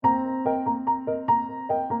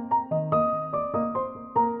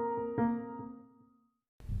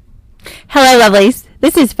Hello, lovelies.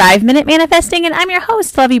 This is 5-Minute Manifesting, and I'm your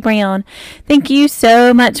host, Lovey Brown. Thank you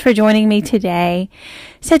so much for joining me today.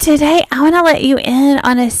 So today, I want to let you in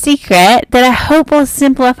on a secret that I hope will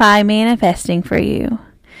simplify manifesting for you.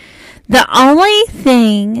 The only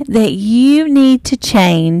thing that you need to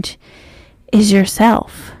change is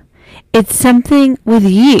yourself. It's something with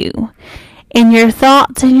you and your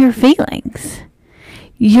thoughts and your feelings.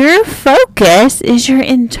 Your focus is your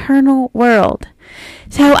internal world.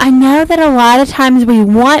 So I know that a lot of times we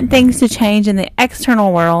want things to change in the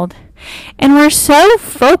external world, and we're so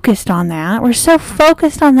focused on that. We're so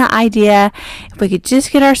focused on the idea, if we could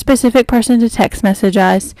just get our specific person to text message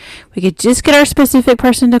us, we could just get our specific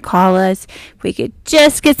person to call us, if we could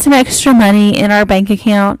just get some extra money in our bank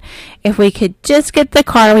account, if we could just get the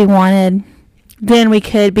car we wanted, then we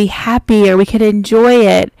could be happy, or we could enjoy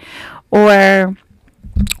it, or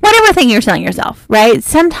whatever thing you're telling yourself, right?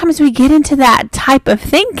 Sometimes we get into that type of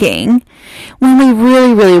thinking when we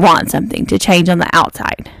really, really want something to change on the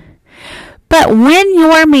outside. But when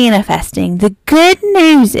you're manifesting, the good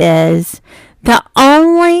news is the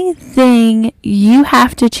only thing you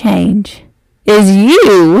have to change is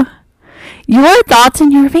you, your thoughts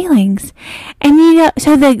and your feelings. And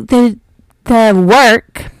so the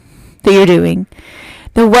work that you're doing,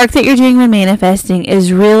 the work that you're doing when manifesting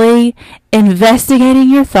is really investigating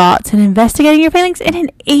your thoughts and investigating your feelings in an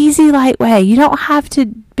easy, light way. You don't have to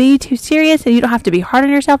be too serious, and you don't have to be hard on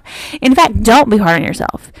yourself. In fact, don't be hard on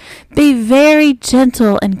yourself. Be very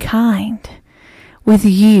gentle and kind with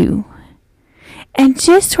you. And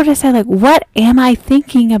just sort of say, like, what am I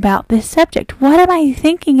thinking about this subject? What am I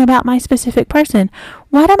thinking about my specific person?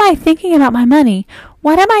 What am I thinking about my money?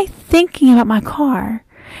 What am I thinking about my car?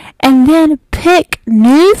 And then pick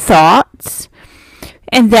new thoughts,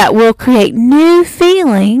 and that will create new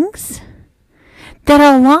feelings that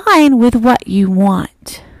align with what you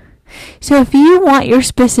want. So if you want your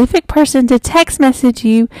specific person to text message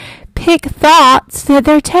you, pick thoughts that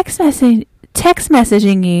they're text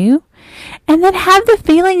messaging you, and then have the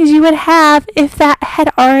feelings you would have if that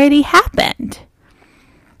had already happened.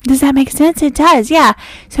 Does that make sense? It does, yeah.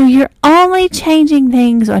 So you're only changing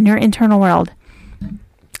things on your internal world.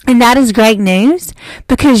 And that is great news,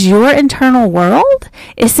 because your internal world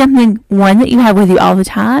is something, one, that you have with you all the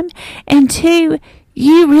time, and two,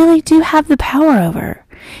 you really do have the power over.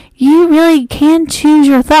 You really can choose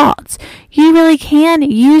your thoughts. You really can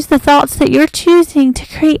use the thoughts that you're choosing to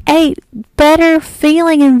create a better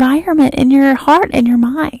feeling environment in your heart and your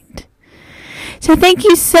mind. So thank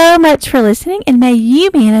you so much for listening, and may you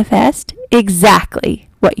manifest exactly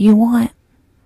what you want.